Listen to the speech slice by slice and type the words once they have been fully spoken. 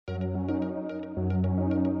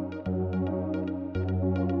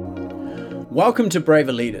Welcome to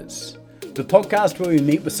Braver Leaders, the podcast where we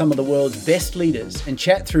meet with some of the world's best leaders and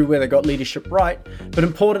chat through where they got leadership right, but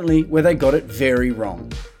importantly, where they got it very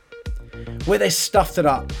wrong. Where they stuffed it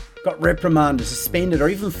up, got reprimanded, suspended, or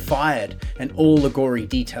even fired, and all the gory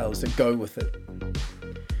details that go with it.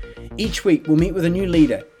 Each week, we'll meet with a new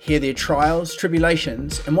leader, hear their trials,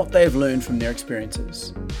 tribulations, and what they have learned from their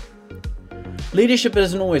experiences. Leadership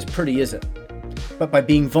isn't always pretty, is it? But by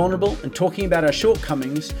being vulnerable and talking about our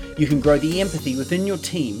shortcomings, you can grow the empathy within your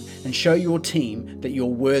team and show your team that you're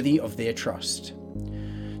worthy of their trust.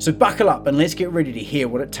 So buckle up and let's get ready to hear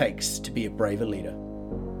what it takes to be a braver leader.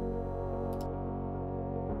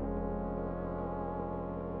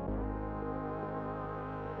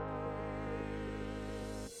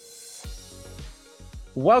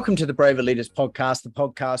 Welcome to the Braver Leaders podcast, the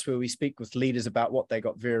podcast where we speak with leaders about what they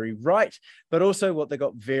got very right, but also what they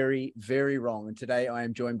got very, very wrong. And today I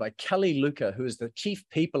am joined by Kelly Luca, who is the Chief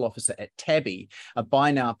People Officer at Tabby, a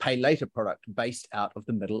buy now, pay later product based out of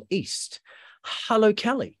the Middle East. Hello,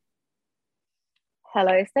 Kelly.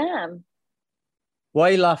 Hello, Sam. Why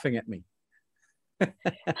are you laughing at me?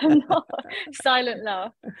 I'm not. Silent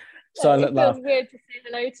laugh. Silent laugh. It feels weird to say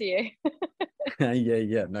hello to you.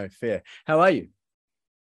 Yeah, no, fair. How are you?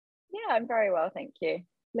 Yeah, I'm very well, thank you.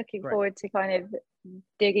 Looking Great. forward to kind of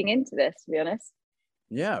digging into this, to be honest.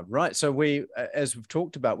 Yeah, right. So we, as we've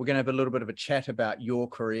talked about, we're going to have a little bit of a chat about your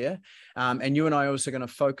career. And you and I are also going to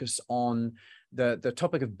focus on the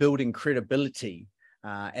topic of building credibility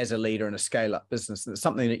as a leader in a scale-up business. That's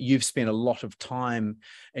something that you've spent a lot of time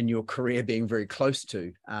in your career being very close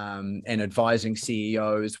to and advising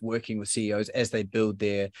CEOs, working with CEOs as they build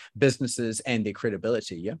their businesses and their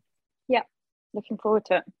credibility. Yeah. Yeah, looking forward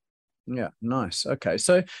to it. Yeah, nice. Okay,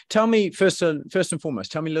 so tell me first and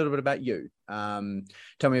foremost, tell me a little bit about you. Tell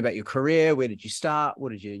me about your career. Where did you start?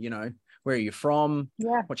 What did you, where are you from?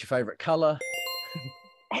 Yeah. What's your favorite color?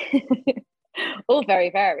 All very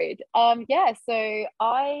varied. So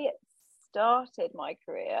I started my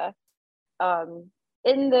career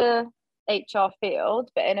in the HR field,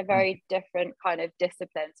 but in a very different kind of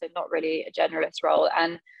discipline. So not really a generalist role.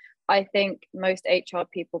 And I think most HR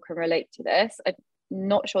people can relate to this. I'm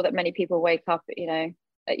not sure that many people wake up, at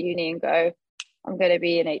uni and go, I'm going to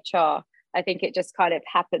be in HR. I think it just kind of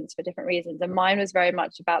happens for different reasons. And mine was very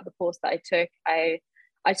much about the course that I took.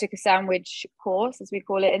 I took a sandwich course, as we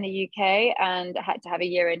call it in the UK, and I had to have a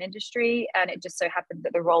year in industry. And it just so happened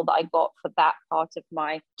that the role that I got for that part of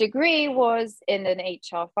my degree was in an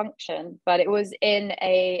HR function, but it was in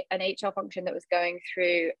an HR function that was going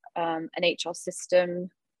through an HR system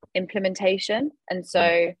implementation. And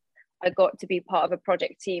so I got to be part of a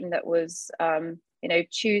project team that was,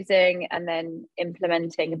 choosing and then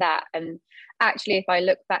implementing that. And actually, if I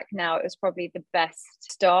look back now, it was probably the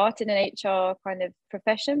best start in an HR kind of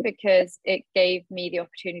profession because it gave me the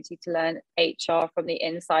opportunity to learn HR from the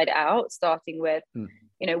inside out, starting with,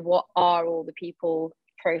 what are all the people,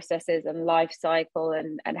 processes and life cycle,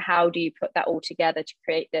 and how do you put that all together to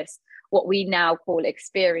create this, what we now call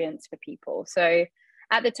experience for people. So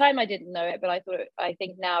at the time I didn't know it, but I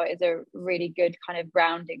think now it is a really good kind of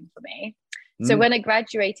grounding for me. So when I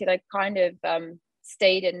graduated, I kind of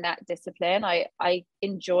stayed in that discipline. I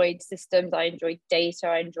enjoyed systems, I enjoyed data,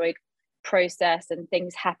 I enjoyed process and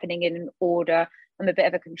things happening in an order. I'm a bit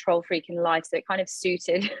of a control freak in life, so it kind of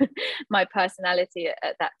suited my personality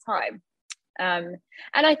at that time. And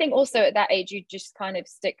I think also at that age, you just kind of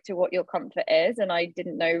stick to what your comfort is. And I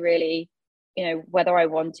didn't know really, whether I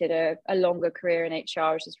wanted a longer career in HR.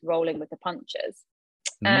 I was just rolling with the punches.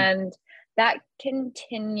 And that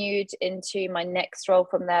continued into my next role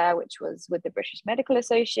from there, which was with the British Medical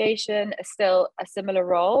Association, still a similar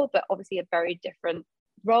role, but obviously a very different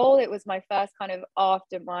role. It was my first kind of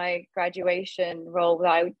after my graduation role that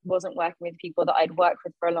I wasn't working with people that I'd worked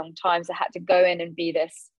with for a long time. So I had to go in and be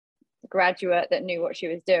this graduate that knew what she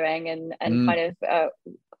was doing and kind of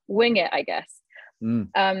wing it, I guess.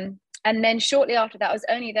 And then shortly after that, I was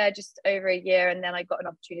only there just over a year. And then I got an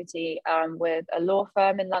opportunity with a law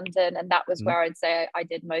firm in London. And that was where I'd say I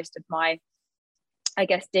did most of my, I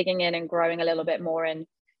guess, digging in and growing a little bit more in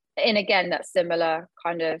again, that similar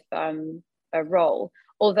kind of a role.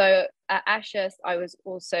 Although at Ashurst, I was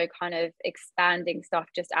also kind of expanding stuff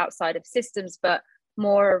just outside of systems, but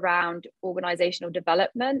more around organizational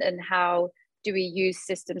development and how do we use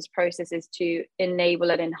systems processes to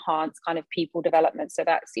enable and enhance kind of people development. So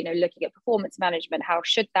that's, looking at performance management, how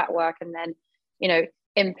should that work? And then,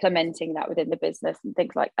 implementing that within the business and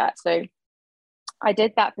things like that. So I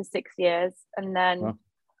did that for 6 years. And then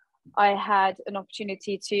I had an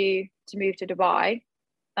opportunity to move to Dubai.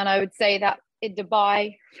 And I would say that in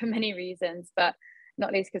Dubai, for many reasons, but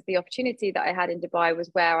not least because the opportunity that I had in Dubai was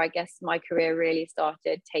where I guess my career really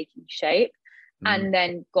started taking shape, and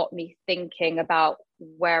then got me thinking about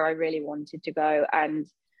where I really wanted to go. And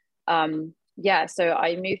so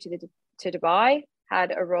I moved to Dubai,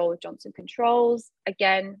 had a role with Johnson Controls,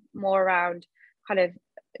 again, more around kind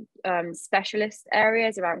of specialist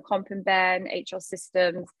areas around comp and ben, HR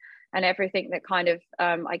systems, and everything that kind of,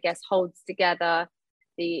 I guess, holds together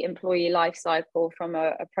the employee life cycle from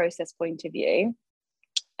a process point of view.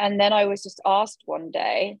 And then I was just asked one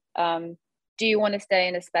day, do you want to stay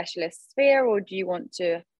in a specialist sphere, or do you want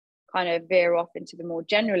to kind of veer off into the more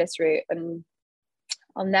generalist route? And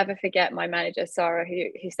I'll never forget my manager, Sarah,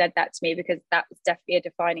 who said that to me, because that was definitely a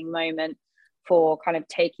defining moment for kind of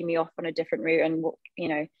taking me off on a different route and, you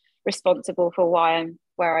know, responsible for why I'm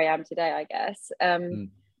where I am today, I guess.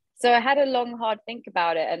 So I had a long, hard think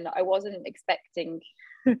about it, and I wasn't expecting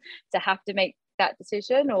to have to make that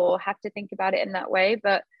decision or have to think about it in that way.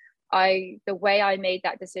 But the way I made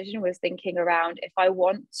that decision was thinking around, if I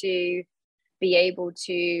want to be able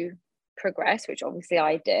to progress, which obviously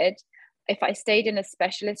I did, if I stayed in a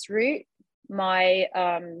specialist route, my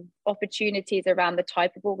opportunities around the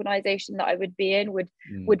type of organization that I would be in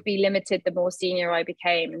would be limited the more senior I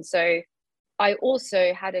became. And so I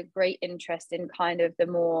also had a great interest in kind of the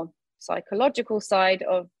more psychological side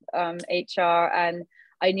of HR, and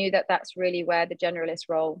I knew that that's really where the generalist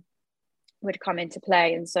role would come into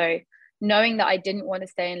play. And so knowing that I didn't want to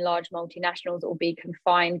stay in large multinationals or be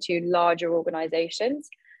confined to larger organizations,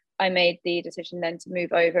 I made the decision then to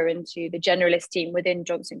move over into the generalist team within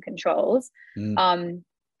Johnson Controls. And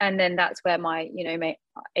then that's where my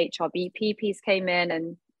HRBP piece came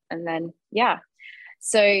in, and then, yeah.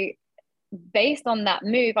 So based on that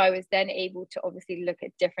move, I was then able to obviously look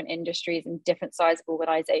at different industries and different size of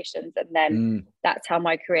organizations. And then that's how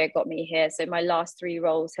my career got me here. So my last 3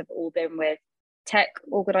 roles have all been with tech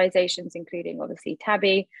organizations, including obviously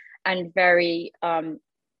Tabby, and very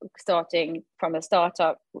starting from a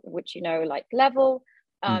startup, which, you know, like Level,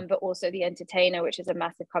 but also the Entertainer, which is a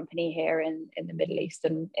massive company here in the Middle East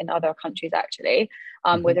and in other countries actually,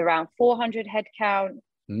 with around 400 headcount.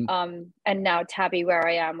 And now Tabby, where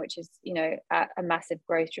I am, which is, you know, at a massive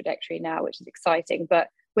growth trajectory now, which is exciting. But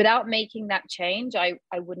without making that change, I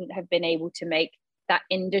wouldn't have been able to make that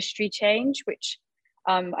industry change, which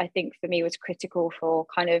I think for me was critical for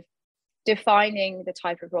kind of defining the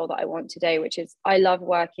type of role that I want today, which is, I love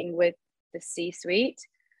working with the C-suite.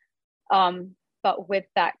 But with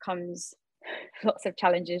that comes lots of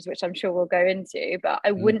challenges, which I'm sure we'll go into, but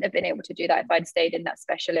I wouldn't have been able to do that if I'd stayed in that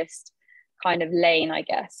specialist kind of lane, I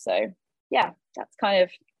guess. So yeah, that's kind of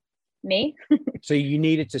me. So you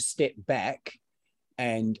needed to step back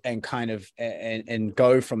and kind of and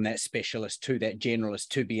go from that specialist to that generalist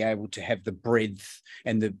to be able to have the breadth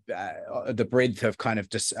and the breadth of kind of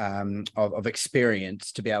just of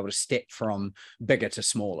experience to be able to step from bigger to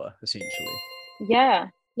smaller, essentially. Yeah,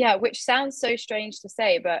 which sounds so strange to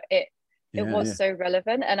say, but it was so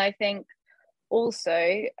relevant. And I think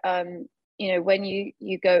also you know, when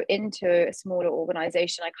you go into a smaller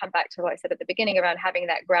organization, I come back to what I said at the beginning around having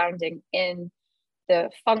that grounding in the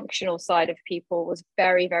functional side of people was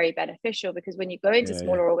very, very beneficial, because when you go into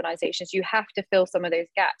smaller organizations, you have to fill some of those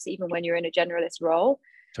gaps, even when you're in a generalist role.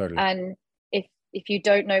 Totally. And if you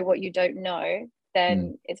don't know what you don't know,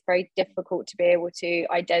 then it's very difficult to be able to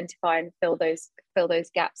identify and fill those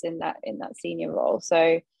gaps in that senior role.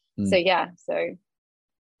 So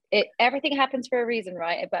everything happens for a reason,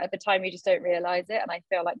 right? But at the time you just don't realize it. And I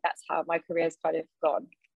feel like that's how my career's kind of gone.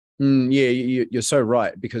 You're so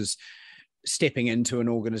right, because stepping into an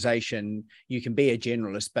organization, you can be a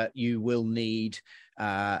generalist, but you will need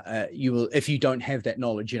if you don't have that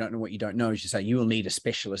knowledge, you don't know what you don't know, as you say, you will need a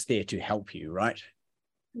specialist there to help you, right?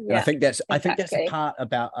 And I think that's a part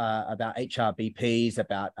about HRBPs,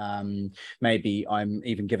 about maybe I'm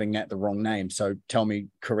even giving that the wrong name, so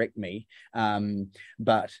correct me.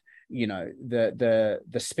 But you know, the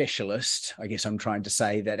specialist, I guess I'm trying to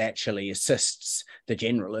say, that actually assists the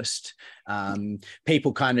generalist.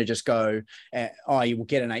 People kind of just go, you will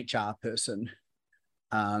get an HR person,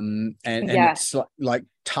 and it's like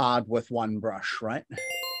tarred with one brush, right?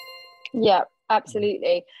 Yeah,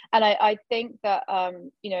 absolutely. And I think that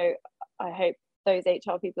you know, I hope those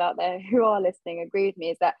HR people out there who are listening agree with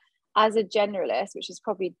me, is that as a generalist, which is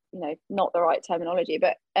probably, you know, not the right terminology,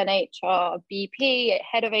 but an HR BP,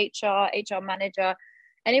 head of HR manager,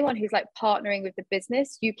 anyone who's like partnering with the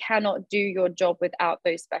business, you cannot do your job without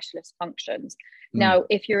those specialist functions. Now,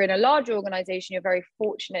 if you're in a large organization, you're very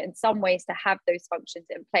fortunate in some ways to have those functions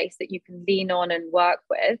in place that you can lean on and work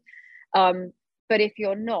with. But if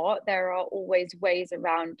you're not, there are always ways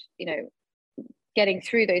around, you know, getting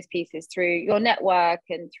through those pieces through your network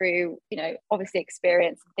and through, you know, obviously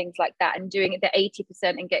experience and things like that, and doing the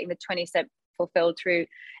 80% and getting the 20% fulfilled through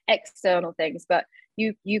external things. But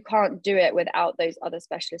you can't do it without those other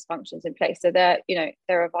specialist functions in place. So they're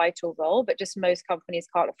a vital role, but just most companies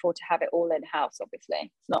can't afford to have it all in-house. Obviously,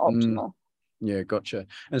 it's not optimal. Yeah, gotcha.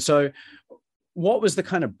 And so what was the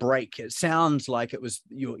kind of break? It sounds like it was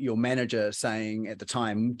your manager saying at the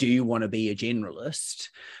time, do you want to be a generalist?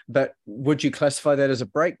 But would you classify that as a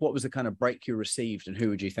break? What was the kind of break you received, and who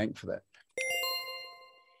would you thank for that?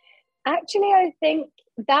 Actually, I think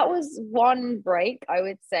that was one break, I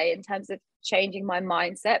would say, in terms of changing my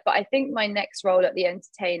mindset. But I think my next role at the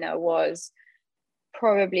Entertainer was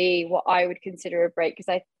probably what I would consider a break,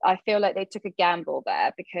 because I feel like they took a gamble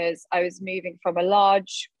there, because I was moving from a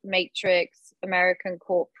large matrix American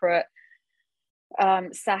corporate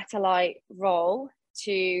satellite role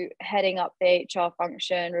to heading up the HR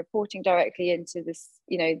function, reporting directly into this,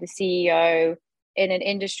 you know, the CEO, in an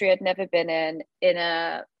industry I'd never been in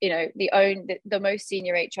a, you know, the most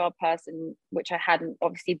senior HR person, which I hadn't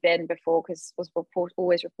obviously been before, because was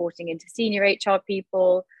always reporting into senior HR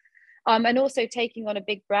people. And also taking on a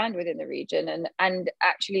big brand within the region, and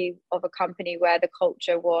actually of a company where the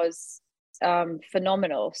culture was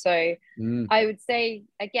phenomenal. So I would say,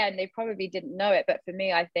 again, they probably didn't know it, but for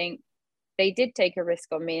me, I think they did take a risk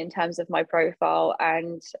on me in terms of my profile,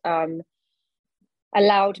 and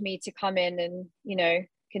allowed me to come in and, you know,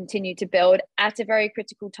 continue to build at a very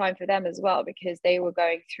critical time for them as well, because they were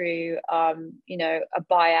going through you know, a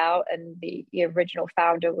buyout, and the original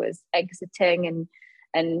founder was exiting and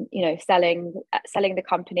you know, selling the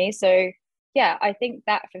company. So yeah, I think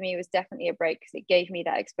that for me was definitely a break, because it gave me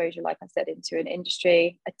that exposure, like I said, into an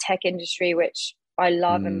industry, a tech industry, which I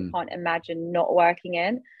love and can't imagine not working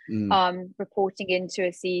in. Reporting into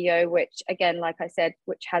a CEO, which again, like I said,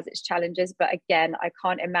 which has its challenges, but again, I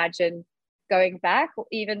can't imagine going back,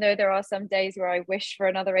 even though there are some days where I wish for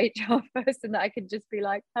another HR person that I could just be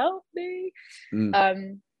like, help me.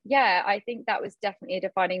 Yeah, I think that was definitely a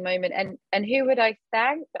defining moment. And who would I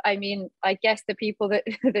thank? I mean, I guess the people that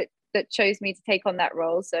that chose me to take on that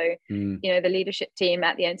role. So, you know, the leadership team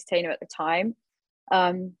at the Entertainer at the time.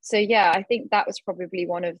 So yeah, I think that was probably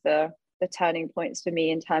one of the turning points for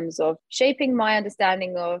me in terms of shaping my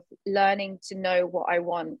understanding of learning to know what I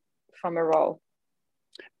want from a role.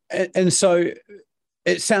 And so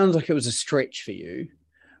it sounds like it was a stretch for you,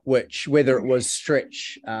 which, whether it was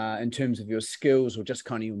stretch in terms of your skills or just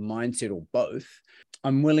kind of your mindset or both,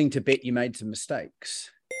 I'm willing to bet you made some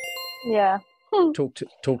mistakes. Yeah. Talk to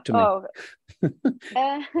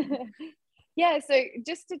me. Yeah, so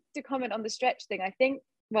just to comment on the stretch thing, I think,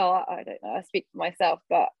 well, I don't know, I speak for myself,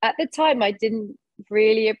 but at the time I didn't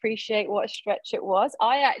really appreciate what a stretch it was.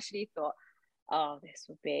 I actually thought, oh, this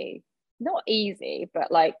would be not easy,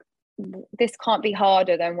 but like, this can't be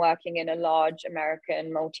harder than working in a large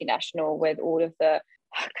American multinational with all of the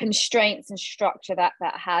constraints and structure that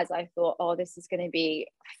has. I thought, oh, this is going to be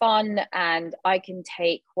fun, and I can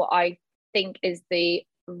take what I think is the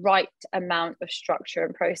right amount of structure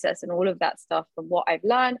and process and all of that stuff from what I've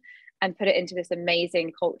learned, and put it into this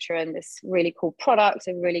amazing culture and this really cool product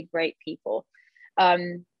and really great people. But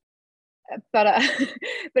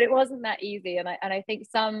it wasn't that easy, and I think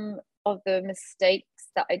some of the mistakes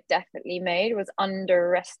that I definitely made was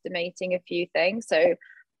underestimating a few things. So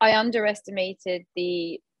I underestimated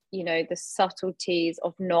the subtleties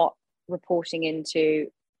of not reporting into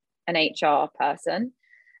an HR person,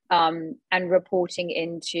 and reporting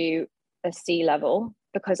into a C-level,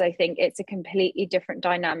 because I think it's a completely different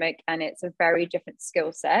dynamic and it's a very different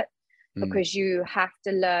skill set, because you have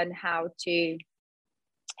to learn how to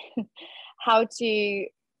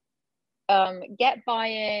get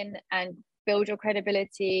buy-in and build your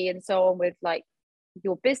credibility and so on with like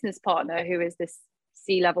your business partner, who is this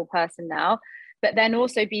C-level person now, but then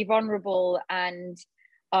also be vulnerable and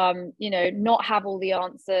not have all the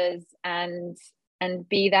answers, and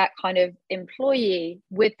be that kind of employee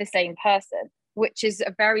with the same person, which is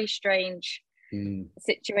a very strange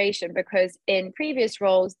situation, because in previous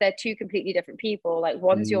roles they're two completely different people. Like,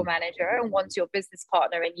 one's your manager and one's your business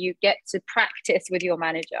partner, and you get to practice with your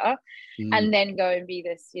manager and then go and be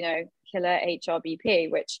this killer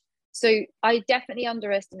HRBP, which, so I definitely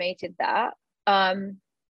underestimated that, and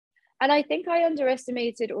I think I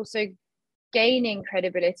underestimated also gaining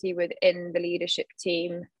credibility within the leadership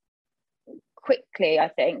team quickly, I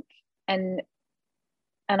think, and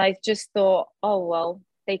I just thought, oh well,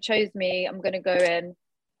 they chose me, I'm going to go in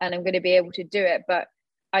and I'm going to be able to do it. But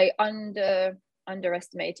I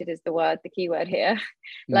underestimated is the key word here.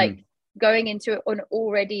 Like, going into an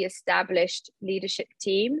already established leadership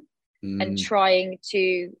team, and trying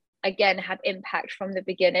to again have impact from the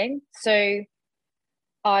beginning. So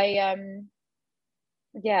I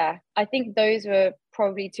I think those were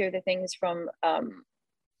probably two of the things from a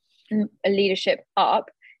leadership up.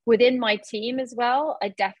 Within my team as well, I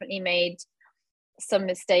definitely made some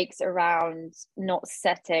mistakes around not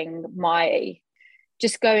setting my,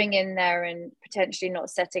 just going in there and potentially not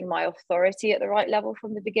setting my authority at the right level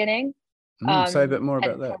from the beginning. Say a bit more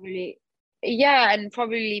about that. Probably, and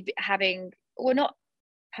probably having, well, not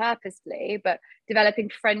purposely, but developing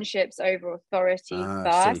friendships over authority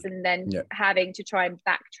first, and then having to try and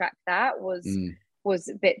backtrack that was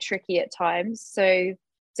a bit tricky at times. So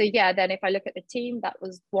then if I look at the team, that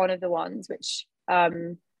was one of the ones which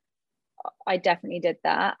I definitely did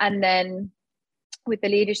that. And then with the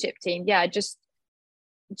leadership team, just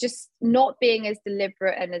not being as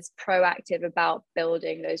deliberate and as proactive about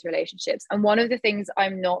building those relationships. And one of the things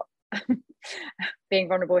I'm not being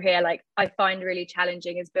vulnerable here, like I find really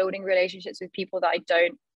challenging, is building relationships with people that I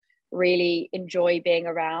don't really enjoy being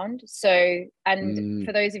around. So, and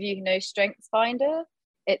for those of you who know StrengthsFinder,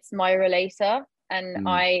 it's my relator, and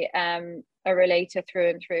I am a relator through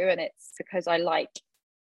and through, and it's because I like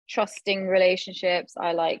trusting relationships.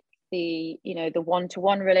 I like the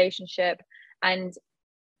one-to-one relationship, and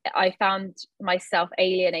I found myself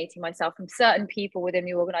alienating myself from certain people within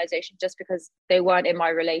the organization just because they weren't in my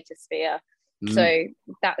relator sphere. So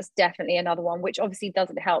that's definitely another one, which obviously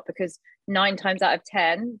doesn't help, because 9 times out of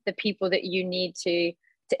 10, the people that you need to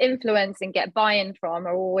influence and get buy-in from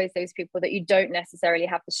are always those people that you don't necessarily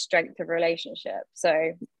have the strength of relationship.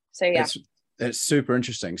 So yeah. It's super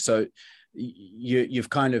interesting. So you've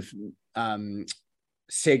kind of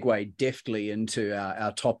segue deftly into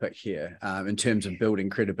our topic here in terms of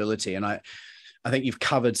building credibility. And I think you've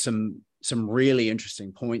covered some really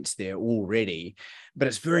interesting points there already, but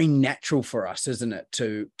it's very natural for us, isn't it,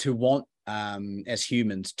 to want, as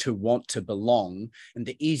humans, to want to belong. And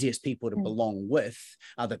the easiest people to belong with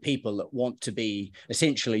are the people that want to be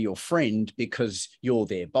essentially your friend because you're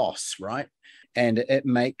their boss, right? And it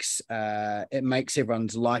makes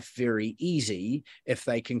everyone's life very easy if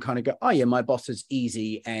they can kind of go, oh yeah, my boss is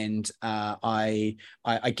easy, and I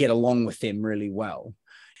get along with them really well.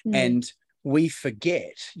 And we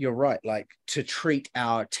forget, you're right, like to treat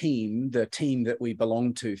our team, the team that we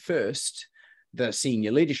belong to first, the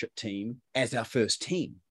senior leadership team, as our first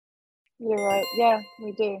team. You're right. Yeah,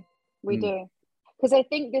 we do. We do. Because I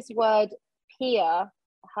think this word peer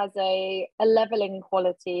has a leveling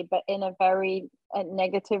quality, but in a very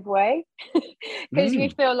negative way, because we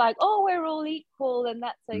feel like, oh, we're all equal and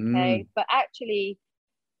that's okay. But actually,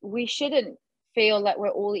 we shouldn't feel that we're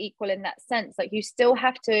all equal in that sense. Like, you still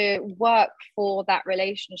have to work for that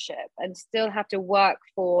relationship and still have to work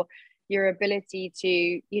for your ability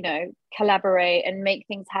to, collaborate and make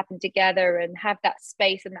things happen together and have that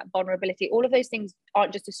space and that vulnerability. All of those things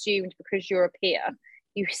aren't just assumed because you're a peer.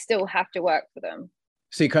 You still have to work for them.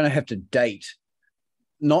 So you kind of have to date,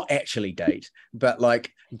 not actually date, but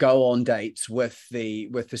like go on dates with the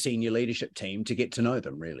senior leadership team to get to know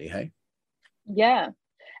them, really, hey? Yeah.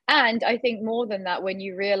 And I think more than that, when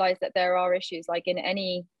you realize that there are issues, like in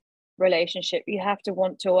any relationship, you have to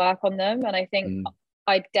want to work on them. And I think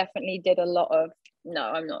I definitely did a lot of, no,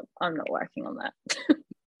 I'm not working on that.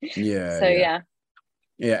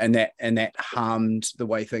 Yeah, and that harmed the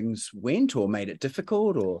way things went or made it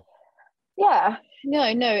difficult, or?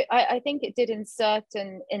 No, I think it did in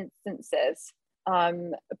certain instances,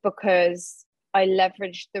 because I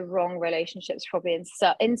leveraged the wrong relationships probably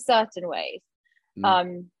in certain ways.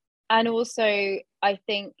 And also I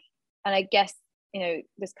think, and I guess,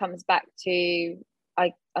 this comes back to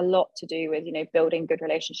a lot to do with, building good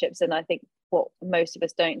relationships. And I think what most of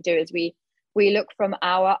us don't do is we look from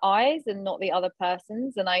our eyes and not the other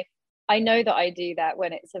person's. And I know that I do that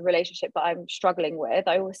when it's a relationship that I'm struggling with.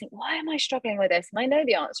 I always think, why am I struggling with this? And I know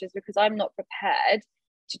the answer is because I'm not prepared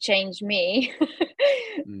to change me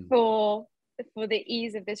for the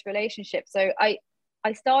ease of this relationship. So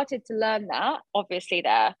I started to learn that, obviously,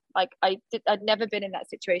 there. Like I'd never been in that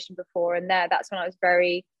situation before, and that's when I was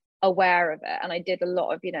very aware of it. And I did a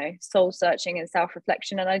lot of, soul searching and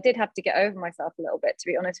self-reflection. And I did have to get over myself a little bit, to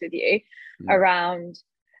be honest with you, around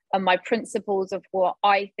my principles of what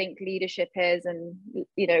I think leadership is, and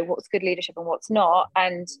what's good leadership and what's not.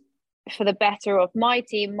 And for the better of my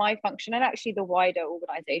team, my function, and actually the wider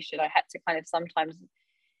organization, I had to kind of sometimes,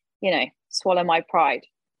 swallow my pride.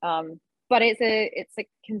 But it's a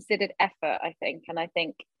considered effort, I think. And I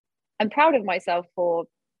think I'm proud of myself for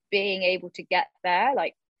being able to get there.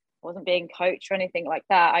 Like, I wasn't being coached or anything like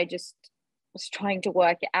that. I just was trying to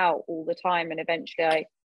work it out all the time. And eventually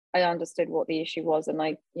I understood what the issue was, and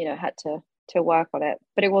I, had to work on it,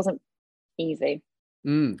 but it wasn't easy.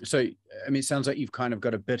 So, I mean, it sounds like you've kind of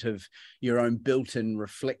got a bit of your own built-in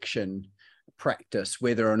reflection practice,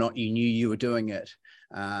 whether or not you knew you were doing it.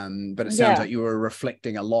 But it sounds like you were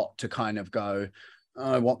reflecting a lot to kind of go,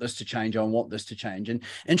 I want this to change. I want this to change. And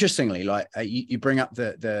interestingly, like you bring up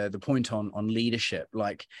the point on leadership.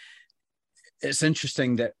 Like, it's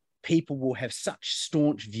interesting that people will have such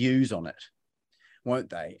staunch views on it,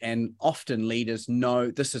 won't they? And often leaders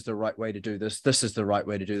know this is the right way to do this. This is the right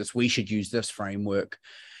way to do this. We should use this framework.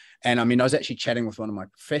 And I mean, I was actually chatting with one of my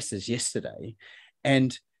professors yesterday,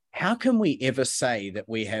 and how can we ever say that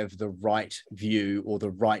we have the right view or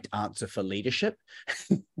the right answer for leadership?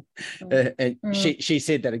 And she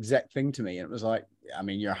said that exact thing to me. And it was like, I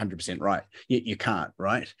mean, you're 100% right. You can't,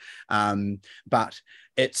 right? But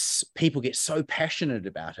it's, people get so passionate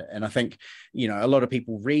about it. And I think, a lot of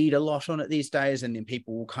people read a lot on it these days, and then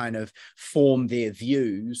people will kind of form their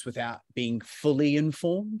views without being fully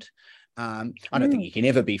informed. I don't think you can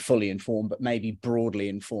ever be fully informed, but maybe broadly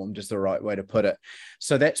informed is the right way to put it.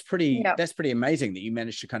 So that's pretty amazing that you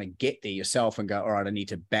managed to kind of get there yourself and go, all right, I need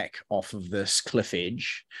to back off of this cliff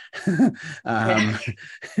edge.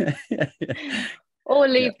 Or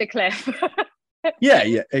leave the cliff.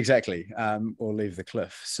 yeah, exactly. Or leave the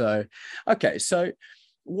cliff. So, okay. So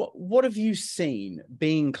what have you seen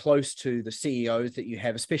being close to the CEOs that you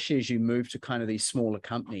have, especially as you move to kind of these smaller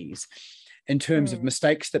companies, in terms of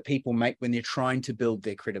mistakes that people make when they're trying to build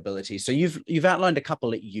their credibility? So you've outlined a couple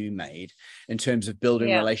that you made in terms of building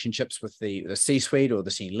relationships with the C-suite or the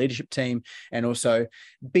senior leadership team, and also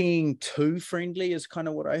being too friendly is kind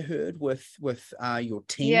of what I heard with your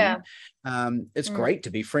team. It's great to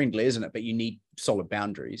be friendly, isn't it? But you need solid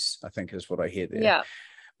boundaries, I think, is what I hear there. Yeah.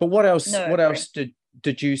 But what else? What else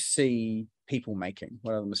did you see people making?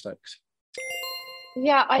 What other mistakes?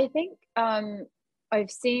 Yeah, I think I've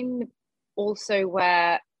seen also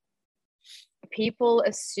where people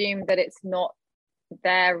assume that it's not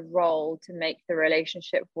their role to make the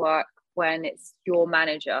relationship work when it's your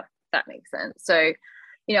manager, if that makes sense. So,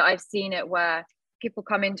 I've seen it where people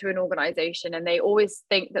come into an organization and they always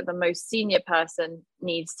think that the most senior person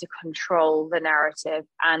needs to control the narrative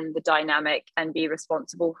and the dynamic and be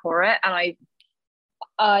responsible for it. And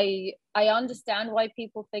I understand why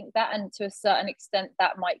people think that, and to a certain extent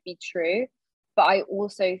that might be true, but I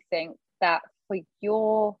also think that for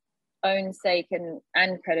your own sake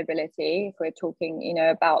and credibility, if we're talking,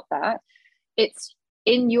 about that, it's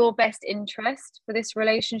in your best interest for this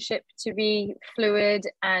relationship to be fluid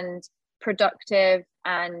and productive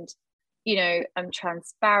and, and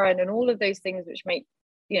transparent and all of those things which make,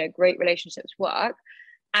 great relationships work.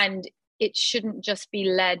 And it shouldn't just be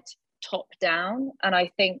led top down. And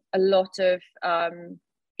I think a lot of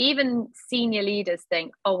even senior leaders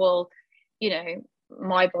think, oh, well,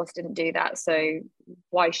 my boss didn't do that, so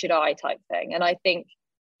why should I, type thing. And I think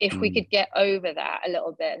if we could get over that a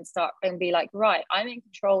little bit and start and be like, right, I'm in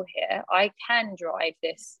control here, I can drive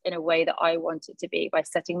this in a way that I want it to be by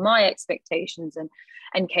setting my expectations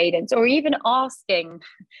and cadence, or even asking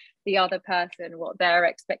the other person what their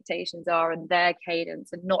expectations are and their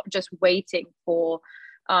cadence, and not just waiting for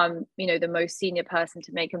the most senior person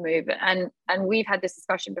to make a move. And we've had this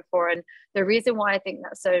discussion before, and the reason why I think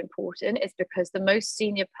that's so important is because the most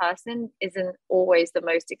senior person isn't always the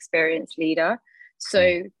most experienced leader.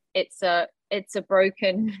 So it's a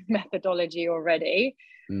broken methodology already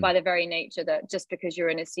by the very nature that just because you're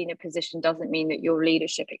in a senior position doesn't mean that your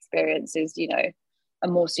leadership experience is, a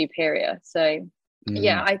more superior. So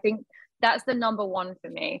yeah, I think that's the number one for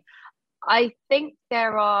me. I think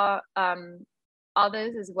there are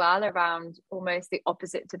others as well around almost the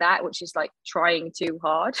opposite to that, which is like trying too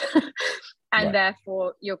hard and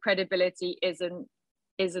therefore your credibility isn't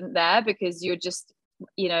there because you're just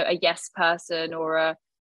a yes person or a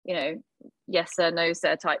yes sir no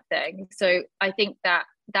sir type thing. So I think that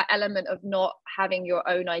element of not having your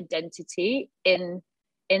own identity in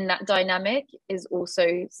that dynamic is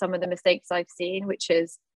also some of the mistakes I've seen, which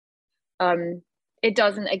is it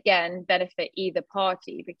doesn't again benefit either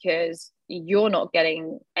party because you're not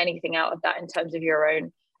getting anything out of that in terms of your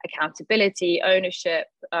own accountability, ownership,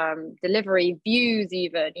 delivery, views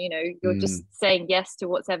even, you're just saying yes to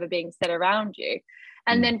what's ever being said around you.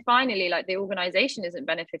 And then finally, like the organization isn't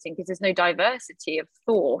benefiting because there's no diversity of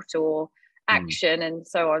thought or action and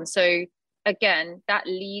so on. So again, that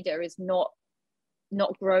leader is not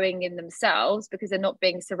growing in themselves because they're not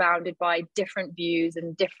being surrounded by different views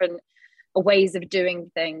and different ways of doing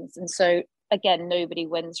things. And so again, nobody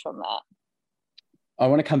wins from that. I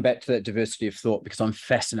want to come back to that diversity of thought because I'm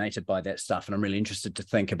fascinated by that stuff, and I'm really interested to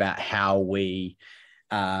think about how we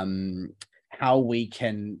how we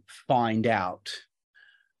can find out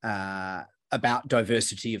about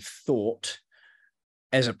diversity of thought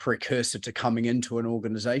as a precursor to coming into an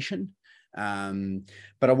organization.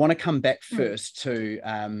 But I want to come back first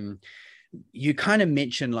to, you kind of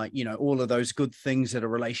mentioned, like, you know, all of those good things that a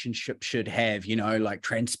relationship should have, you know, like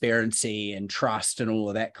transparency and trust and all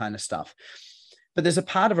of that kind of stuff. But there's a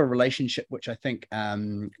part of a relationship which I think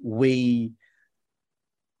we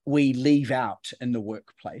leave out in the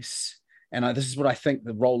workplace. And this is what I think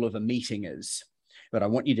the role of a meeting is. But I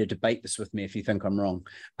want you to debate this with me if you think I'm wrong.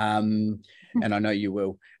 And I know you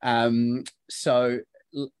will. So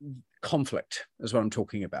conflict is what I'm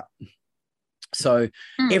talking about. So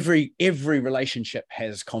every relationship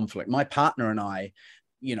has conflict. My partner and I,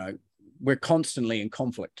 you know, we're constantly in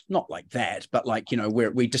conflict, not like that, but like, you know,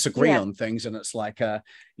 we disagree on things, and it's like,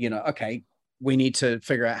 you know, okay, we need to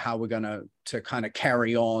figure out how we're going to kind of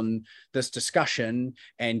carry on this discussion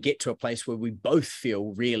and get to a place where we both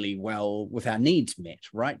feel really well with our needs met,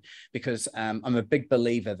 right? Because I'm a big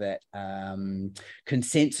believer that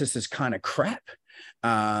consensus is kind of crap,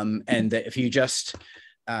 and that if you just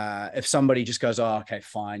if somebody just goes, oh, okay,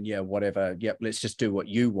 fine, yeah, whatever, yep, let's just do what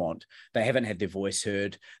you want, they haven't had their voice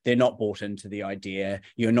heard, they're not bought into the idea,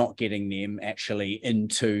 you're not getting them actually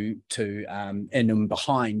into in and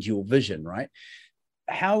behind your vision, right?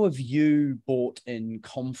 How have you brought in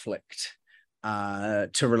conflict to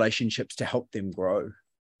relationships to help them grow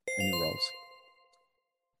in your roles?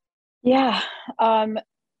 Yeah.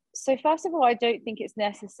 So first of all, I don't think it's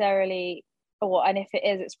necessarily, and if it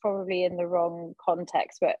is, it's probably in the wrong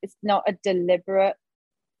context, but it's not a deliberate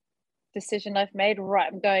decision I've made.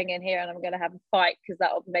 Right, I'm going in here and I'm going to have a fight because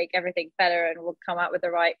that will make everything better and we'll come out with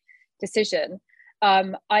the right decision.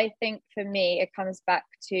 I think for me, it comes back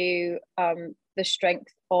to the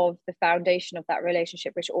strength of the foundation of that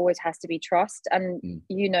relationship, which always has to be trust. And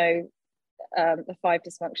you know, the 5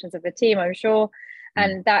 dysfunctions of a team, I'm sure,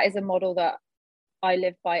 and that is a model that I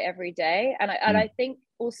live by every day. And I think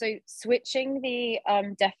also switching the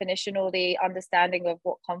definition or the understanding of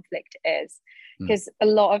what conflict is, because a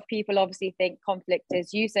lot of people obviously think conflict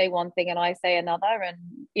is you say one thing and I say another, and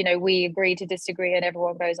you know, we agree to disagree and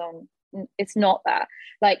everyone goes on. It's not that.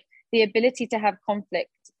 Like, the ability to have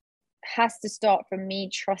conflict has to start from me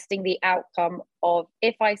trusting the outcome of,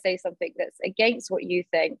 if I say something that's against what you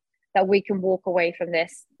think, that we can walk away from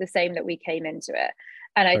this the same that we came into it.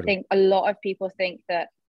 And I think a lot of people think that,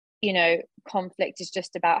 you know, conflict is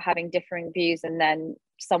just about having differing views and then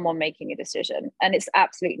someone making a decision. And it's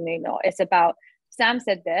absolutely not. It's about, Sam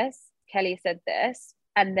said this, Kelly said this,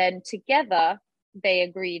 and then together they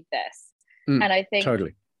agreed this. And I think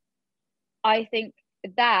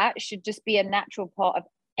that should just be a natural part of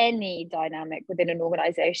any dynamic within an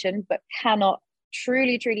organization, but cannot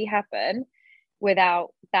truly happen without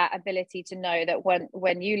that ability to know that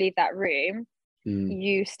when you leave that room,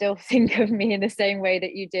 you still think of me in the same way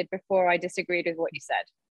that you did before I disagreed with what you said.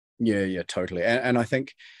 Yeah, totally. And I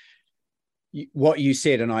think what you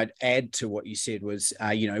said, and I'd add to what you said, was,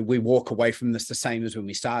 you know, we walk away from this the same as when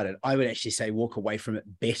we started. I would actually say walk away from it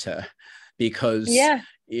better, because,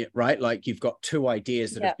 right, like you've got 2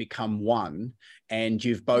 ideas that have become one, and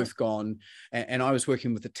you've both gone, and I was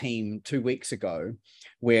working with a team 2 weeks ago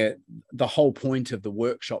where the whole point of the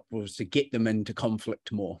workshop was to get them into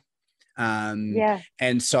conflict more.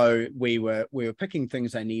 And so we were picking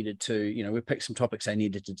things they needed to, you know, we picked some topics they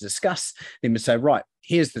needed to discuss. Then we say, right,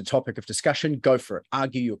 here's the topic of discussion, go for it,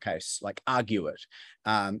 argue your case, like argue it.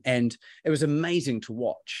 And it was amazing to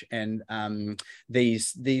watch. And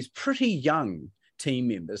these pretty young team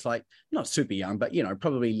members, like not super young, but, you know,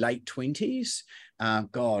 probably late 20s.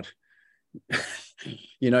 God,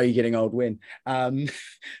 you know, you're getting old when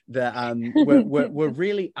we're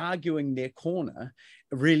really arguing their corner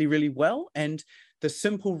really well. And the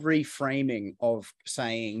simple reframing of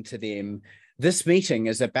saying to them, this meeting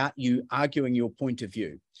is about you arguing your point of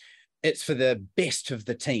view. It's for the best for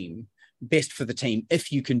the team,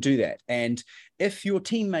 if you can do that. And if your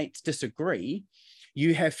teammates disagree,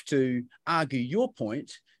 you have to argue your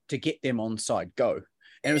point to get them on side. Go.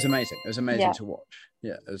 And it was amazing. It was amazing to watch.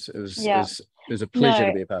 Yeah, it was a pleasure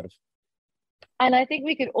to be a part of. And I think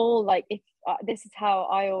we could all, like, if this is how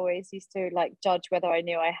I always used to like judge whether I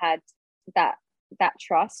knew I had that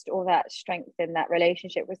trust or that strength in that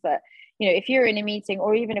relationship, was that, you know, if you're in a meeting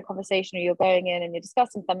or even a conversation, or you're going in and you're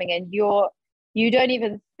discussing something and you don't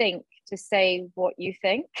even think to say what you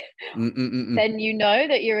think, then you know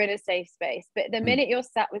that you're in a safe space. But the minute you're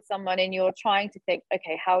sat with someone and you're trying to think,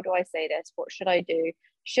 okay, how do I say this? What should I do?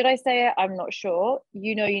 Should I say it? I'm not sure.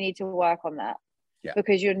 You know, you need to work on that. Yeah.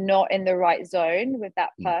 because you're not in the right zone with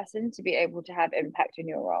that person to be able to have impact in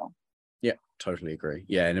your role. Yeah, totally agree.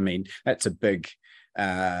 Yeah, and I mean that's a big.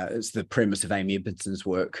 It's the premise of Amy Edmondson's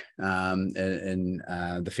work in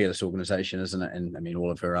the Fearless organization, isn't it? And I mean,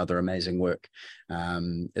 all of her other amazing work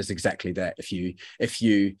is exactly that. If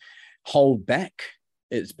you hold back,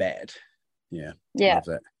 it's bad. Yeah, love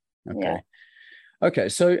that. Okay, yeah. Okay.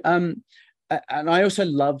 So and I also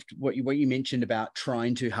loved what you mentioned about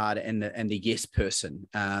trying too hard and the yes person.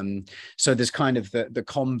 So there's kind of the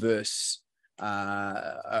converse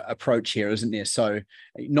approach here, isn't there? So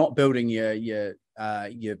not building your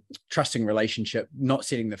trusting relationship, not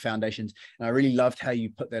setting the foundations. And I really loved how you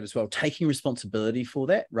put that as well, taking responsibility for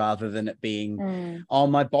that rather than it being, oh,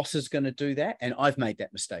 my boss is going to do that. And I've made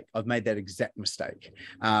that mistake. I've made that exact mistake.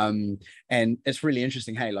 And it's really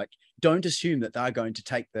interesting. Hey, like, don't assume that they're going to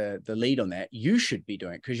take the lead on that. You should be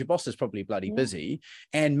doing it because your boss is probably bloody busy,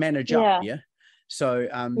 and manage up. Yeah. So,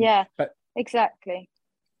 but exactly.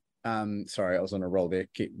 Sorry, I was on a roll there.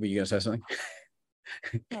 Were you going to say something?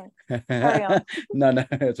 No. Carry on. No,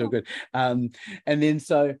 it's all good. And then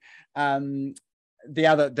so the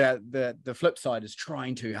flip side is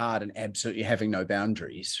trying too hard and absolutely having no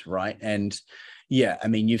boundaries, right? And yeah, I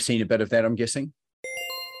mean, you've seen a bit of that, I'm guessing.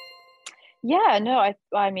 Yeah, no,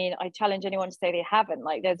 I mean, I challenge anyone to say they haven't.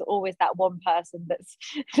 Like, there's always that one person that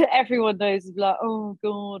everyone knows is like, oh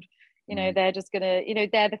God, they're just gonna,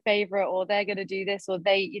 they're the favorite, or they're gonna do this, or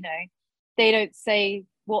they don't say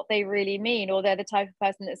what they really mean, or they're the type of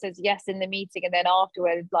person that says yes in the meeting and then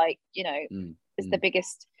afterwards, like, is the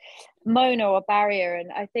biggest moaner or barrier.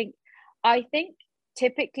 And I think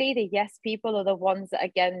typically the yes people are the ones that,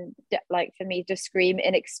 again, like for me, just scream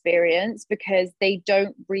inexperience, because they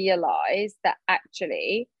don't realize that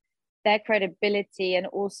actually their credibility, and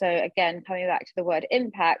also, again, coming back to the word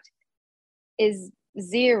impact, is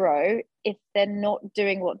zero if they're not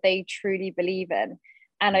doing what they truly believe in.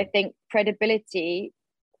 And I think credibility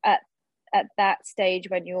at that stage,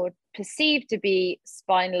 when you're perceived to be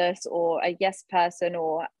spineless or a yes person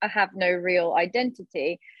or have no real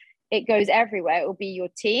identity, it goes everywhere. It will be your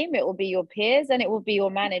team, it will be your peers, and it will be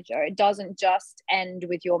your manager. It doesn't just end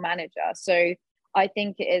with your manager. So I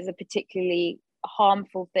think it is a particularly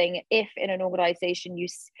harmful thing if in an organization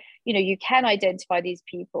you can identify these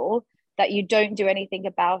people, that you don't do anything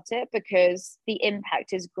about it, because the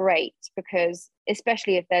impact is great, because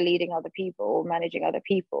especially if they're leading other people or managing other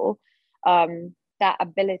people, that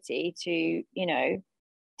ability to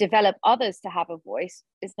develop others to have a voice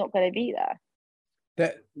is not going to be there.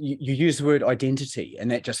 That you use the word identity,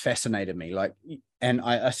 and that just fascinated me. Like, and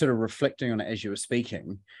I sort of reflecting on it as you were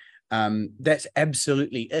speaking. That's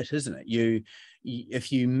absolutely it, isn't it?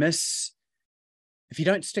 If you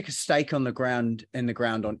don't stick a stake in the ground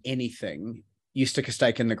on anything, you stick a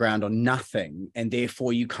stake in the ground on nothing, and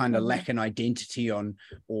therefore you kind of lack an identity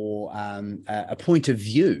or a point of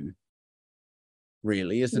view,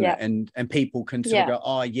 really, isn't it? And people can sort of go,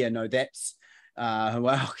 oh yeah, no, that's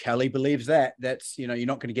well, Kelly believes that. That's, you're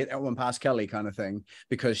not going to get that one past Kelly, kind of thing,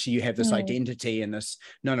 because you have this identity and this,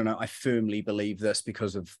 no, I firmly believe this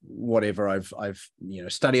because of whatever I've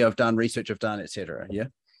study I've done, research I've done, etc.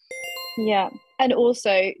 Yeah. And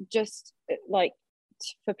also, just like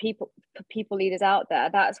for people leaders out there,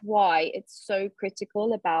 that's why it's so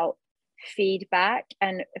critical about feedback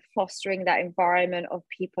and fostering that environment of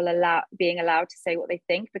people being allowed to say what they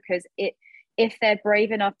think, because if they're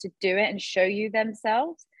brave enough to do it and show you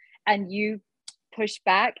themselves, and you push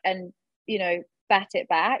back and bat it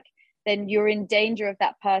back, then you're in danger of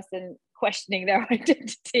that person questioning their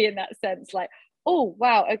identity in that sense, like, oh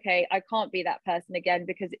wow, okay, I can't be that person again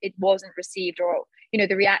because it wasn't received, or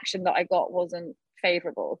the reaction that I got wasn't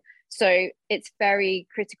favorable. So it's very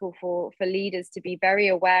critical for leaders to be very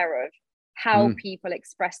aware of how people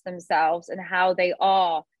express themselves and how they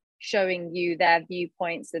are showing you their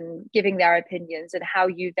viewpoints and giving their opinions, and how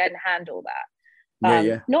you then handle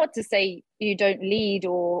that. Not to say you don't lead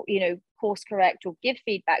or course correct or give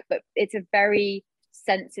feedback, but it's a very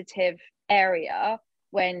sensitive area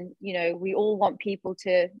when we all want people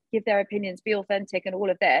to give their opinions, be authentic and all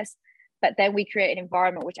of this, but then we create an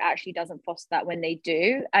environment which actually doesn't foster that when they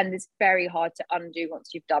do, and it's very hard to undo once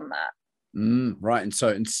you've done that. Right. And so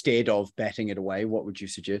instead of batting it away, what would you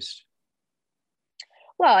suggest?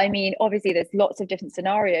 Well, I mean, obviously there's lots of different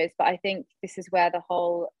scenarios, but I think this is where the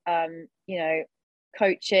whole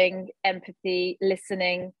coaching, empathy,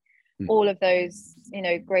 listening, all of those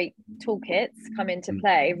great toolkits come into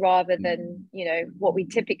play, rather than what we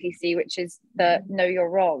typically see, which is the "no, you're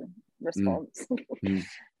wrong" response.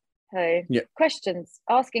 So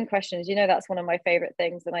asking questions, that's one of my favorite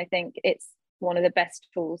things, and I think it's one of the best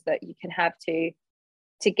tools that you can have to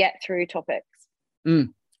to get through topics.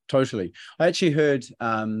 Totally. I actually heard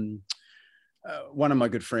one of my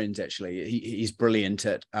good friends, actually, he's brilliant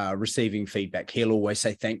at receiving feedback. He'll always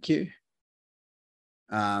say thank you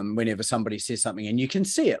whenever somebody says something, and you can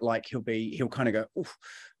see it. Like he'll kind of go, oof,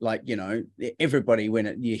 like, you know, everybody,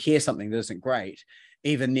 when you hear something that isn't great,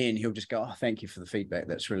 even then he'll just go, oh, thank you for the feedback.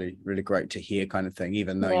 That's really, really great to hear, kind of thing,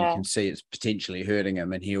 even though you can see it's potentially hurting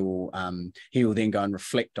him, and he will then go and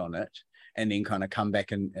reflect on it and then kind of come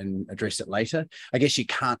back and address it later. I guess you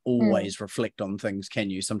can't always reflect on things, can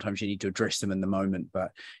you? Sometimes you need to address them in the moment.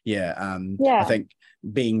 But I think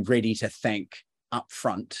being ready to thank up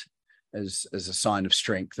front is a sign of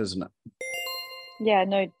strength, isn't it? Yeah,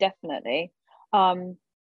 no, definitely. And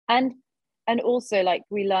also, like,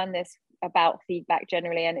 we learn this about feedback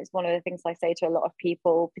generally, and it's one of the things I say to a lot of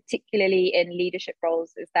people, particularly in leadership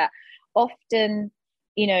roles, is that often,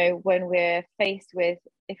 you know, when we're faced with,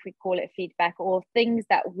 if we call it feedback, or things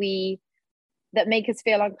that make us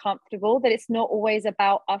feel uncomfortable, that it's not always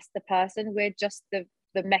about us, the person. We're just the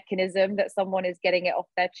mechanism that someone is getting it off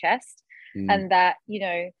their chest. And that, you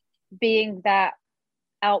know, being that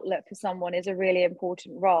outlet for someone is a really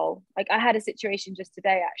important role. Like, I had a situation just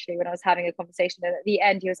today, actually, when I was having a conversation, and at the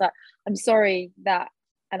end he was like, I'm sorry that,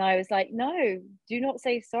 and I was like, no, do not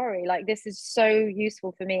say sorry. Like, this is so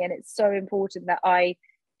useful for me, and it's so important that I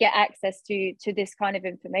get access to this kind of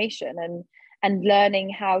information, and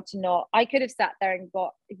learning how to not, I could have sat there and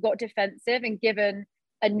got defensive and given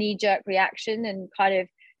a knee-jerk reaction and kind of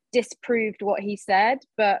disproved what he said,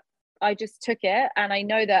 but I just took it. And I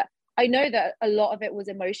know that a lot of it was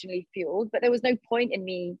emotionally fueled, but there was no point in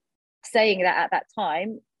me saying that at that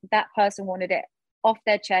time. That person wanted it off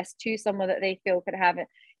their chest to someone that they feel could have,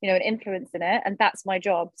 you know, an influence in it, and that's my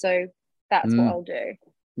job. So that's what I'll do.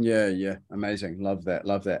 Yeah, amazing. Love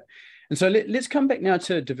that. And so let's come back now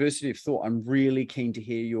to diversity of thought. I'm really keen to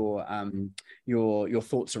hear your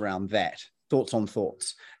thoughts around that. Thoughts on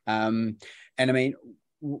thoughts. And I mean,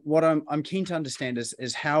 what I'm keen to understand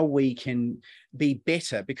is how we can be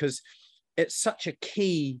better, because it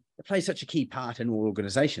plays such a key part in all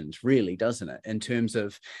organizations, really, doesn't it? In terms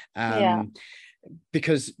of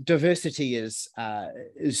because diversity is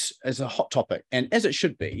a hot topic, and as it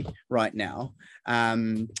should be right now.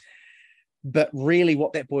 But really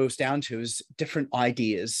what that boils down to is different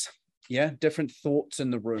ideas, different thoughts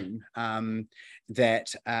in the room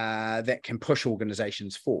that can push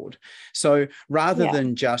organizations forward. So rather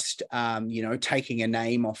than just taking a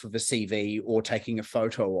name off of a CV or taking a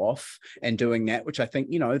photo off and doing that, which I think,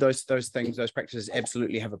 you know, those things, those practices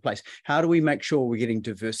absolutely have a place. How do we make sure we're getting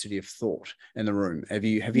diversity of thought in the room? Have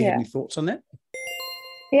you had any thoughts on that?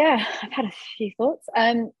 Yeah, I've had a few thoughts.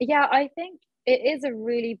 I think it is a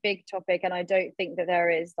really big topic, and I don't think that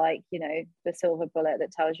there is, like, you know, the silver bullet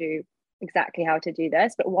that tells you exactly how to do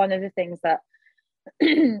this. But one of the things that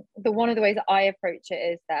one of the ways that I approach it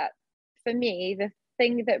is that, for me, the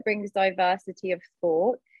thing that brings diversity of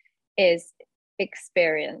thought is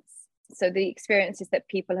experience. So the experiences that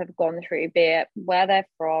people have gone through, be it where they're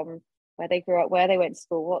from, where they grew up, where they went to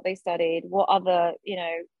school, what they studied, what other, you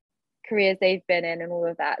know, careers they've been in, and all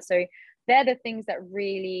of that. So they're the things that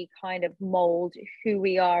really kind of mold who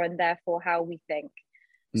we are, and therefore how we think.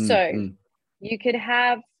 So you could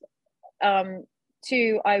have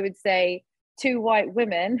two white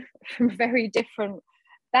women from very different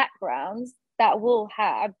backgrounds that will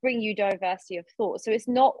bring you diversity of thought. So it's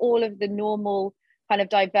not all of the normal kind of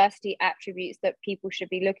diversity attributes that people should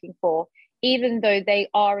be looking for. Even though they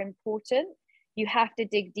are important, you have to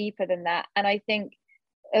dig deeper than that. And I think,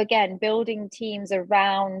 again, building teams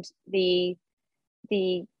around the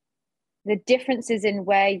differences in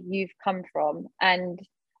where you've come from. And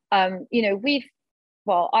you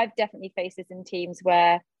know, I've definitely faced this in teams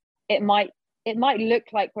where it might look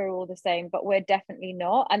like we're all the same, but we're definitely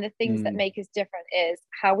not. And the things that make us different is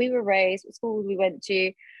how we were raised, what schools we went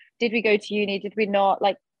to, did we go to uni, did we not,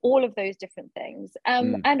 like all of those different things.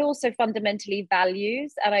 And also fundamentally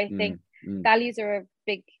values. And I think values are a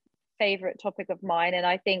big favorite topic of mine. And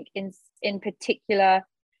I think in particular,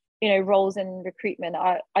 you know, roles in recruitment,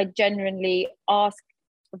 I genuinely ask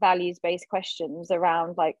values-based questions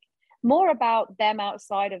around, like, more about them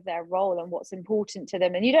outside of their role and what's important to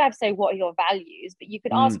them. And you don't have to say what are your values, but you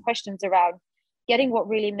can ask questions around getting what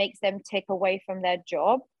really makes them take away from their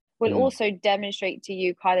job will also demonstrate to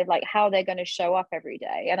you kind of like how they're going to show up every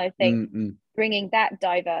day. And I think bringing that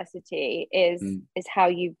diversity is how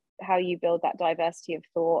you build that diversity of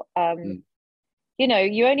thought. You know,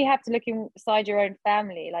 you only have to look inside your own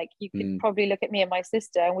family. Like, you could probably look at me and my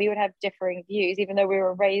sister, and we would have differing views, even though we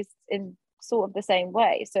were raised in sort of the same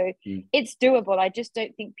way. So it's doable. I just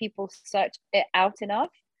don't think people search it out enough.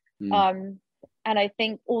 And I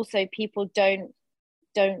think also people don't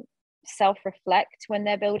self-reflect when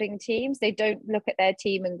they're building teams. They don't look at their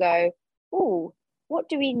team and go, oh, what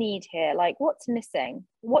do we need here? Like, what's missing?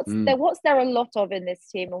 What's there a lot of in this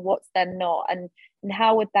team, and what's there not? And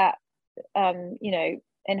how would that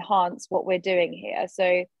enhance what we're doing here?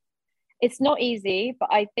 So it's not easy, but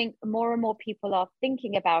I think more and more people are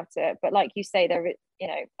thinking about it. But like you say,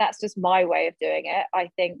 that's just my way of doing it. I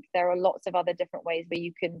think there are lots of other different ways where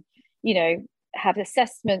you can, have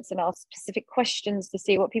assessments and ask specific questions to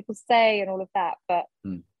see what people say and all of that. But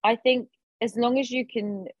I think as long as you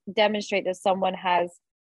can demonstrate that someone has,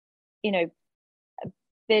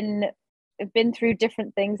 been through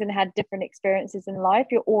different things and had different experiences in life,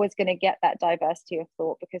 you're always going to get that diversity of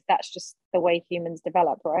thought, because that's just the way humans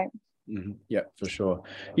develop, right? Yeah, for sure.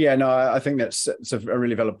 Yeah, no, I think it's a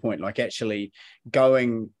really valid point. Like, actually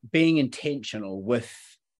being intentional with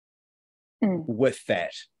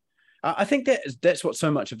that. I think that's what so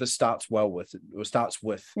much of this starts with,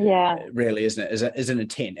 really, isn't it? Is an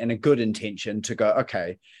intent, and a good intention to go,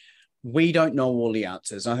 okay, we don't know all the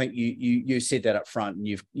answers. I think you said that up front, and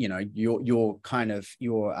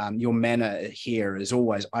your manner here is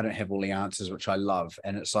always, I don't have all the answers, which I love.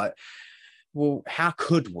 And it's like, well, how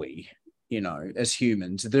could we? As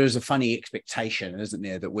humans, there's a funny expectation, isn't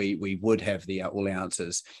there, that we would have all the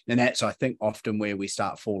answers. And that's, I think, often where we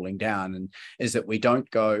start falling down, and is that we don't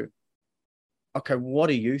go, okay, what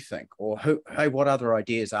do you think? Or, hey, what other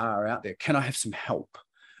ideas are out there? Can I have some help?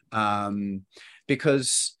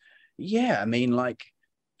 Because, yeah, I mean, like,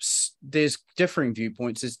 there's differing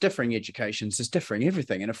viewpoints, there's differing educations, there's differing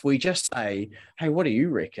everything. And if we just say, hey, what do you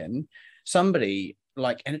reckon? Somebody,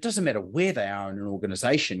 like, and it doesn't matter where they are in an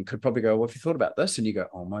organization, could probably go, well, have you thought about this? And you go,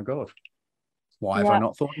 oh my God, why have I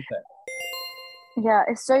not thought of that? Yeah,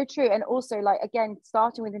 it's so true. And also, like, again,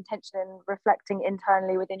 starting with intention and reflecting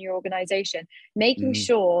internally within your organization, making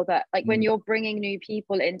sure that, like, when you're bringing new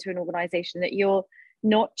people into an organization, that you're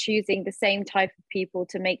not choosing the same type of people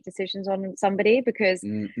to make decisions on somebody. Because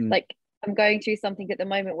like, I'm going through something at the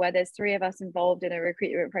moment where there's 3 of us involved in a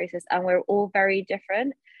recruitment process, and we're all very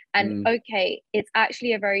different. And okay, it's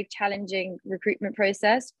actually a very challenging recruitment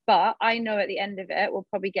process, but I know at the end of it, we'll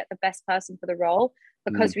probably get the best person for the role,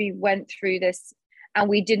 because we went through this and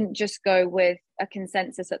we didn't just go with a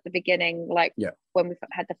consensus at the beginning, like when we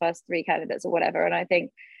had the first 3 candidates or whatever. And I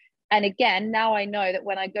think, and again, now I know that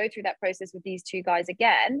when I go through that process with these 2 guys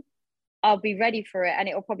again, I'll be ready for it, and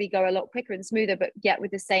it will probably go a lot quicker and smoother, but yet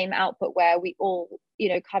with the same output, where we all,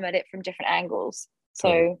 come at it from different angles.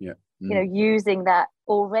 So, using that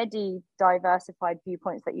already diversified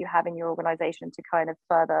viewpoints that you have in your organization to kind of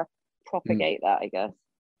further propagate that, I guess.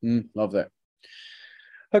 Love that.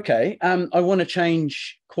 Okay. I want to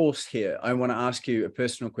change course here. I want to ask you a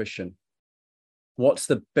personal question. What's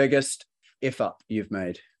the biggest F up you've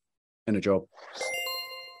made in a job?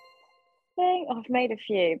 I think I've made a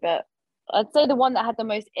few, but I'd say the one that had the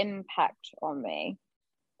most impact on me,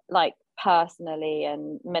 like personally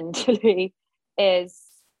and mentally, is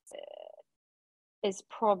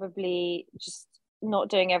probably just not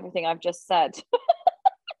doing everything I've just said.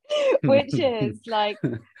 Which is like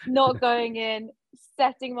not going in,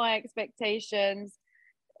 setting my expectations.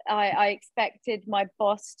 I expected my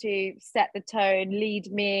boss to set the tone,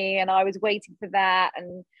 lead me, and I was waiting for that.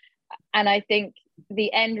 And I think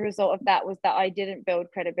the end result of that was that I didn't build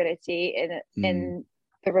credibility in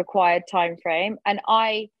the required time frame. And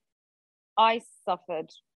I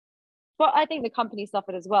suffered. But I think the company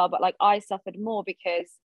suffered as well. But like, I suffered more because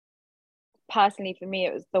personally for me,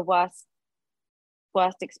 it was the worst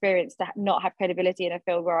experience to not have credibility in a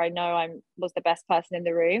field where I know I was the best person in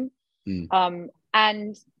the room.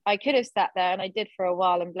 And I could have sat there, and I did for a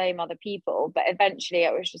while, and blame other people, but eventually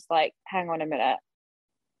it was just like, hang on a minute,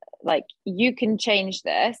 like, you can change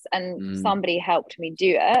this, and somebody helped me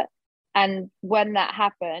do it. And when that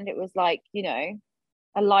happened, it was like,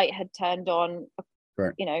 a light had turned on,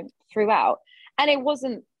 throughout. And it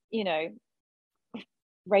wasn't,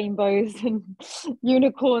 rainbows and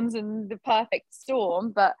unicorns and the perfect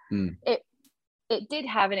storm, but it did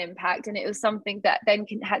have an impact, and it was something that then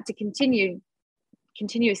had to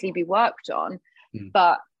continuously be worked on.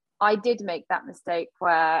 But I did make that mistake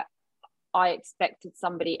where I expected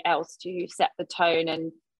somebody else to set the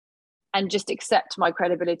tone and just accept my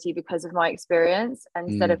credibility because of my experience,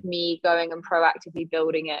 instead of me going and proactively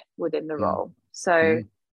building it within the role. So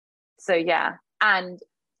yeah, and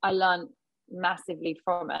I learned massively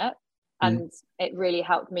from it, and it really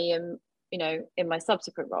helped me in my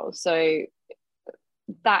subsequent roles. So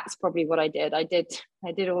that's probably what I did. I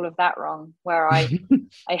did all of that wrong, where I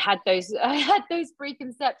had those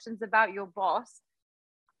preconceptions about your boss,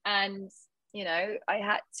 and I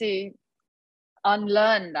had to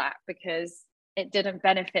unlearn that because it didn't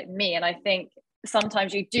benefit me. And I think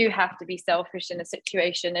sometimes you do have to be selfish in a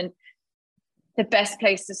situation, and the best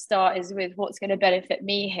place to start is with what's going to benefit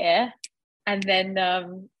me here, and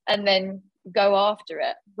then go after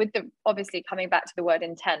it with the, obviously coming back to the word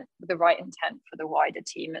intent, with the right intent for the wider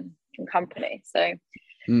team and company. So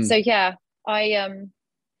yeah, I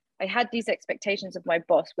had these expectations of my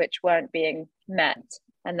boss which weren't being met,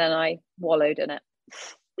 and then I wallowed in it.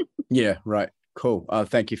 Yeah, right. Cool.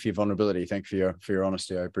 Thank you for your vulnerability. Thank you for your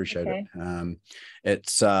honesty. I appreciate it.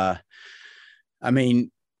 It's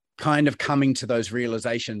kind of coming to those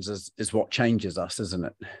realizations is what changes us, isn't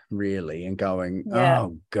it? Really, and going,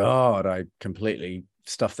 oh God, I completely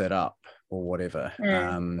stuffed that up or whatever.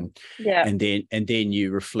 And then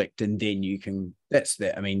you reflect, and then you can. That's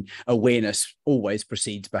that. I mean, awareness always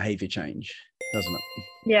precedes behavior change, doesn't it?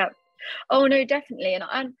 Yeah. Oh no, definitely.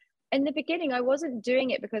 And in the beginning, I wasn't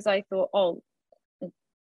doing it because I thought, oh,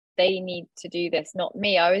 they need to do this, not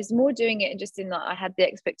me. I was more doing it just in that I had the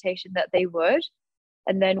expectation that they would.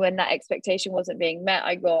 And then when that expectation wasn't being met,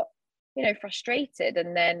 I got, frustrated.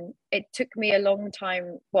 And then it took me a long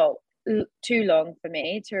time, well, too long for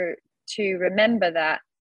me to remember that,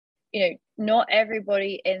 not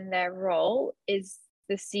everybody in their role is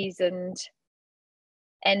the seasoned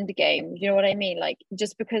end game. You know what I mean? Like,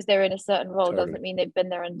 just because they're in a certain role doesn't mean they've been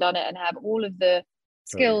there and done it and have all of the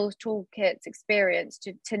skills, toolkits, experience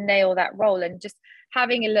to nail that role. And just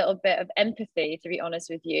having a little bit of empathy, to be honest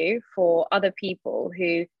with you, for other people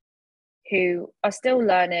who are still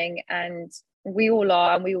learning, and we all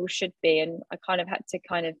are, and we all should be. And I kind of had to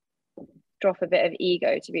drop a bit of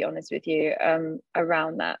ego, to be honest with you,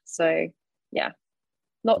 around that. So yeah,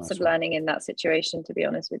 lots of learning in that situation, to be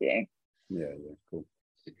honest with you. Yeah, cool.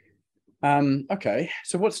 Okay,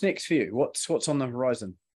 so what's next for you? What's on the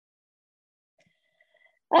horizon?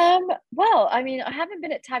 Well, I mean, I haven't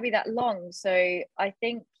been at Tabby that long, so I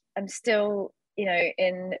think I'm still,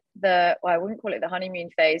 in the, well, I wouldn't call it the honeymoon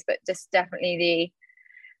phase, but just definitely the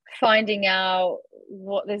finding out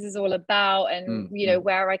what this is all about, and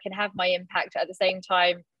where I can have my impact at the same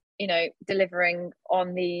time, delivering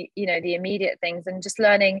on the the immediate things, and just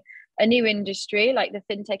learning a new industry. Like the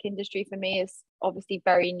fintech industry for me is obviously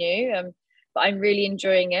very new, but I'm really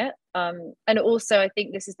enjoying it. And also I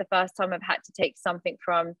think this is the first time I've had to take something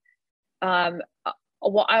from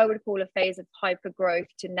what I would call a phase of hyper growth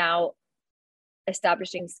to now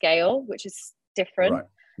establishing scale, which is different.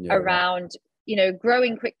 Around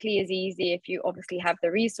growing quickly is easy if you obviously have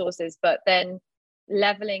the resources, but then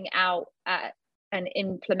leveling out at and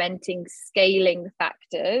implementing scaling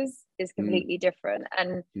factors is completely different.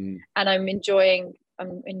 And I'm enjoying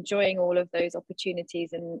all of those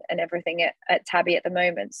opportunities and everything at Tabby at the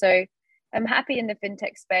moment. So I'm happy in the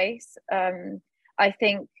fintech space. I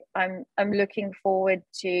think I'm looking forward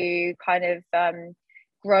to kind of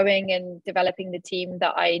growing and developing the team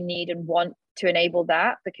that I need and want to enable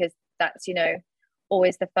that, because that's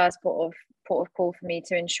always the first port of call for me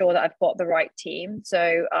to ensure that I've got the right team.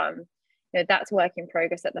 So that's work in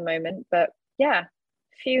progress at the moment. But yeah, a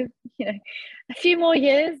few more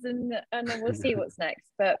years and then we'll see what's next.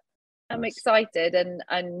 But I'm excited,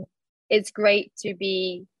 and it's great to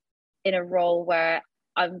be in a role where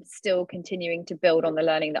I'm still continuing to build on the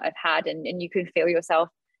learning that I've had, and you can feel yourself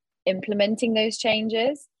implementing those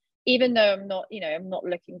changes, even though I'm not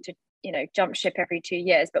looking to jump ship every 2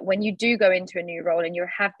 years. But when you do go into a new role and you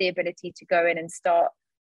have the ability to go in and start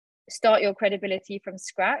your credibility from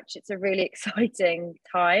scratch, it's a really exciting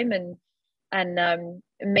time, and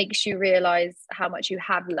it makes you realize how much you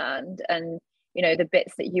have learned, and the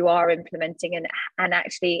bits that you are implementing and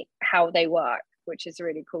actually how they work, which is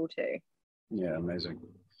really cool too. Yeah, amazing.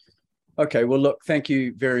 Okay, well, look, thank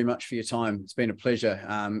you very much for your time. It's been a pleasure,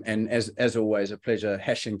 and as always, a pleasure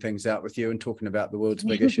hashing things out with you and talking about the world's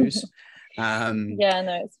big issues.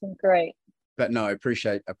 It's been great. But no, I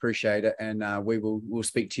appreciate it, and we'll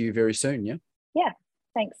speak to you very soon. Yeah,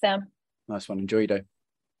 thanks, Sam. Nice one. Enjoy your day.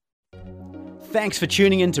 Thanks for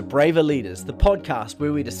tuning in to Braver Leaders, the podcast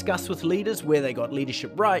where we discuss with leaders where they got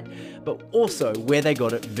leadership right, but also where they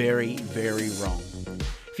got it very, very wrong.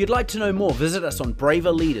 If you'd like to know more, visit us on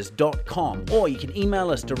braverleaders.com, or you can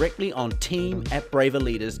email us directly on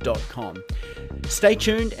team@braverleaders.com. Stay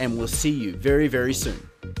tuned, and we'll see you very, very soon.